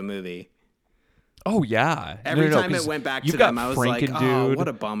part of the movie. Oh, yeah. Every time it went back to them, I was like, oh, what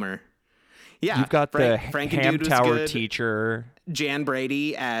a bummer. Yeah, you've got the Ham Tower teacher. Jan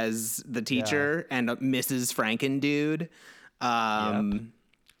Brady as the teacher and Mrs. Frankendude. Yep.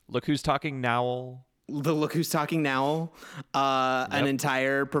 Look Who's Talking Now. The Look Who's Talking Now. An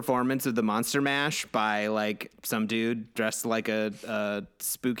entire performance of the Monster Mash by like some dude dressed like a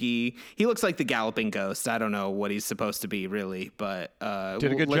spooky. He looks like the Galloping Ghost. I don't know what he's supposed to be really, but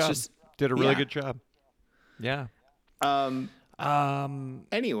did a good job. Did a really good job. Yeah.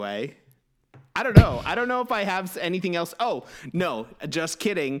 Anyway. I don't know. I don't know if I have anything else. Oh, no, just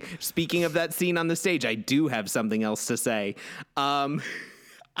kidding. Speaking of that scene on the stage, I do have something else to say. I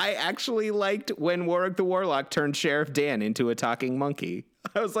actually liked when Warwick the Warlock turned Sheriff Dan into a talking monkey.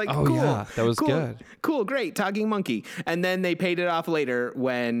 I was like, cool. Yeah, that was good. Cool, great, talking monkey. And then they paid it off later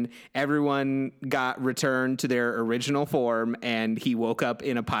when everyone got returned to their original form and he woke up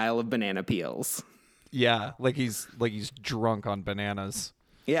in a pile of banana peels. Yeah, like he's drunk on bananas.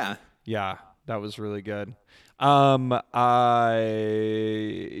 Yeah. Yeah. That was really good. I'm going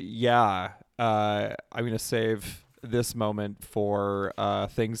to save this moment for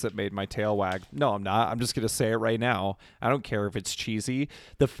things that made my tail wag. No, I'm not. I'm just going to say it right now. I don't care if it's cheesy.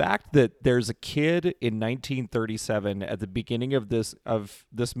 The fact that there's a kid in 1937 at the beginning of this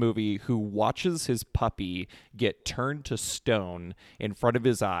movie who watches his puppy get turned to stone in front of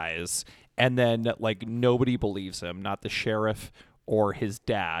his eyes, and then like nobody believes him, not the sheriff or his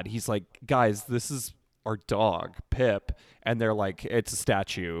dad. He's like, guys, this is our dog, Pip. And they're like, it's a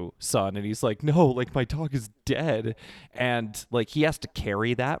statue, son. And he's like, no, like my dog is dead. And like he has to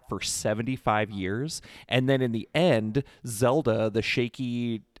carry that for 75 years. And then in the end, Zelda, the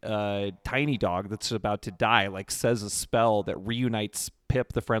shaky tiny dog that's about to die, like says a spell that reunites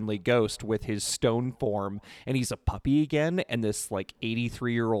Pip, the friendly ghost, with his stone form. And he's a puppy again. And this like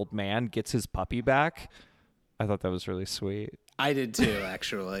 83-year-old man gets his puppy back. I thought that was really sweet. I did too,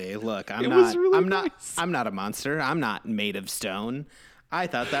 actually. Look, I'm not a monster. I'm not made of stone. I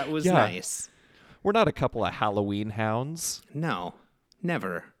thought that was nice. We're not a couple of Halloween hounds. No,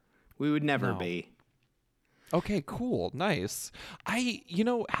 never. We would never be. Okay, cool. Nice.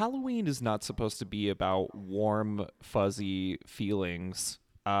 Halloween is not supposed to be about warm, fuzzy feelings.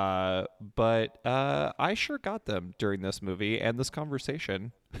 But I sure got them during this movie and this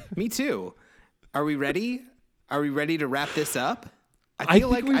conversation. Me too. Are we ready? Are we ready to wrap this up? I feel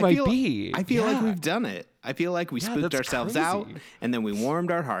like we've done it. I feel like we spooked ourselves out and then we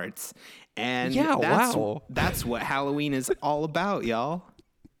warmed our hearts. And that's what Halloween is all about, y'all.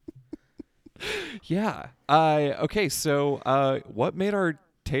 Yeah. Okay, so what made our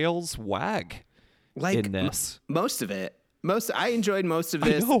tails wag in this? Most of it. I enjoyed most of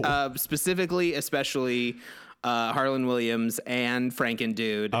this, especially Harlan Williams and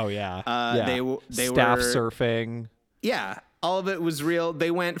Frankendude. Oh yeah. They staff were surfing. Yeah, all of it was real. They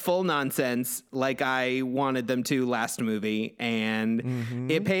went full nonsense like I wanted them to last movie,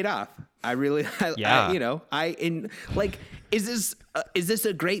 and it paid off. Is this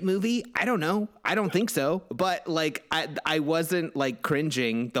a great movie? I don't know. I don't think so. But like, I wasn't like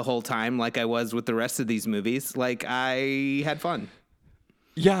cringing the whole time like I was with the rest of these movies. Like I had fun.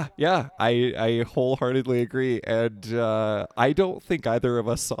 Yeah, I wholeheartedly agree, and I don't think either of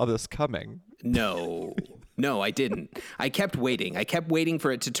us saw this coming. No, I didn't. I kept waiting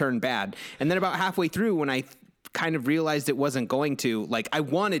for it to turn bad, and then about halfway through, when I kind of realized it wasn't going to, like, I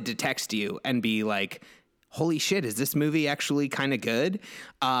wanted to text you and be like, holy shit, is this movie actually kind of good?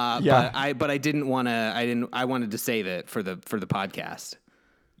 But I didn't want to. I wanted to save it for the podcast.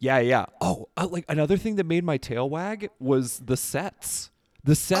 Yeah. Oh, like another thing that made my tail wag was the sets.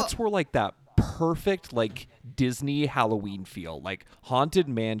 The sets were like that perfect, like Disney Halloween feel, like Haunted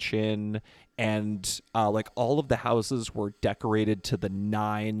Mansion, and like all of the houses were decorated to the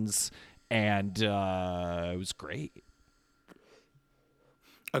nines, and it was great.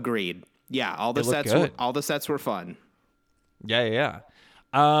 Agreed. Yeah, all the sets were fun. Yeah, yeah.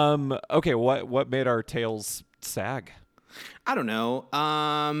 Okay, what made our tails sag? I don't know.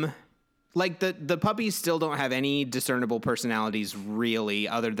 Like the puppies still don't have any discernible personalities really,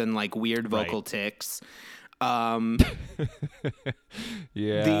 other than like weird vocal Right. tics.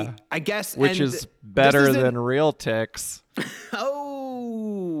 Yeah. I guess, Which and is this better isn't. than real ticks.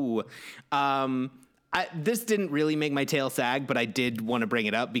 Oh, this didn't really make my tail sag, but I did want to bring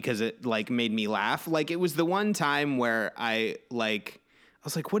it up because it like made me laugh. Like it was the one time where I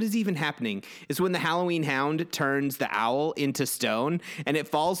was like, what is even happening? Is when the Halloween Hound turns the owl into stone and it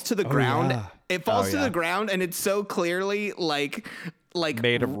falls to the ground. Yeah. It falls to the ground and it's so clearly like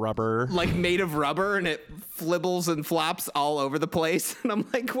Made of rubber. like made of rubber, and it flibbles and flops all over the place. And I'm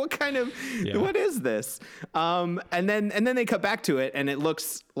like, what is this? And then they cut back to it and it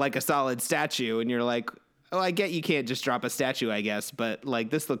looks like a solid statue. And you're like, oh, I get you can't just drop a statue, I guess, but like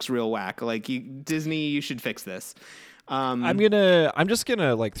this looks real whack. Like Disney, you should fix this. I'm just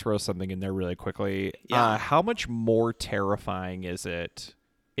gonna like throw something in there really quickly. Yeah. How much more terrifying is it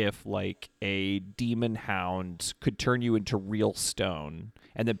if like a demon hound could turn you into real stone,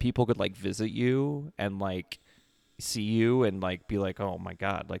 and then people could like visit you and like see you and like be like, oh my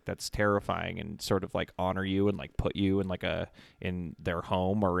god, like that's terrifying, and sort of like honor you and like put you in like in their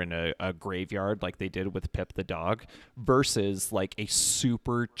home or in a graveyard like they did with Pip the dog, versus like a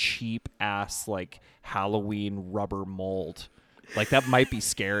super cheap ass like Halloween rubber mold. Like that might be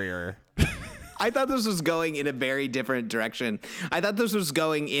scarier. I thought this was going in a very different direction. I thought this was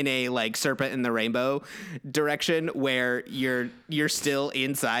going in a like Serpent in the Rainbow direction where you're still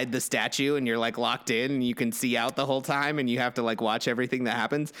inside the statue and you're like locked in and you can see out the whole time and you have to like watch everything that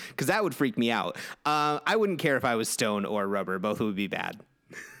happens, because that would freak me out. I wouldn't care if I was stone or rubber. Both would be bad.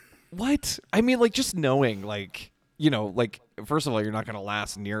 What? I mean, like just knowing like, you know, like first of all, you're not going to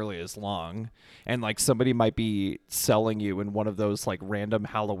last nearly as long. And like somebody might be selling you in one of those like random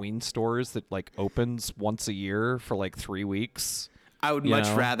Halloween stores that like opens once a year for like 3 weeks. I would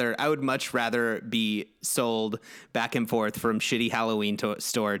much rather be sold back and forth from shitty Halloween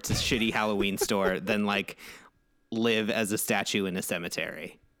store to shitty Halloween store than like live as a statue in a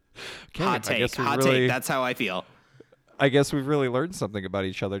cemetery. Okay, Hot take. That's how I feel. I guess we've really learned something about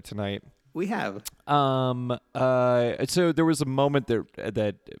each other tonight. We have. So there was a moment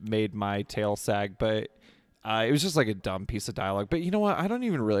that made my tail sag, but it was just like a dumb piece of dialogue. But you know what? I don't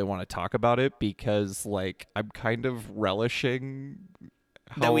even really want to talk about it because like I'm kind of relishing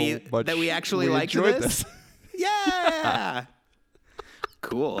how much that we actually we liked enjoyed this. Yeah.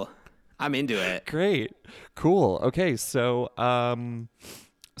 Cool. I'm into it. Great. Cool. Okay. So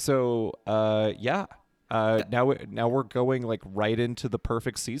yeah. Now we're going like right into the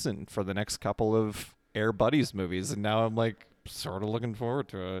perfect season for the next couple of Air Buddies movies, and now I'm like sort of looking forward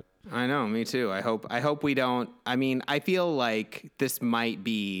to it. I know, me too. I hope we don't. I mean, I feel like this might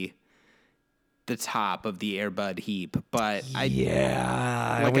be the top of the Air Bud heap, but we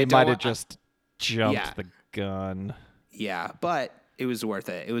might have just jumped the gun. Yeah, but it was worth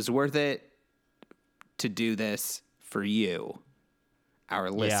it. It was worth it to do this for you, our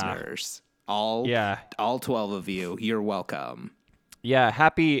listeners. All 12 of you, you're welcome. Yeah,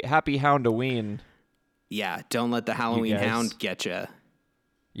 happy Houndoween. Yeah, don't let the Halloween Hound get you.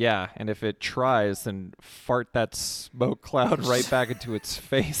 Yeah, and if it tries, then fart that smoke cloud right back into its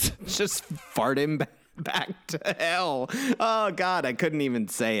face. Just fart him back to hell. Oh, God, I couldn't even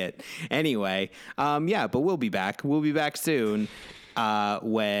say it. Anyway, but we'll be back. We'll be back soon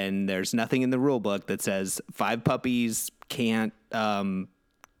when there's nothing in the rule book that says 5 puppies can't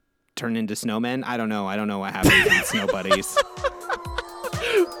turn into snowmen. I don't know what happens in Snow Buddies.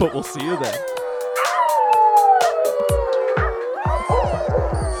 But we'll see you then.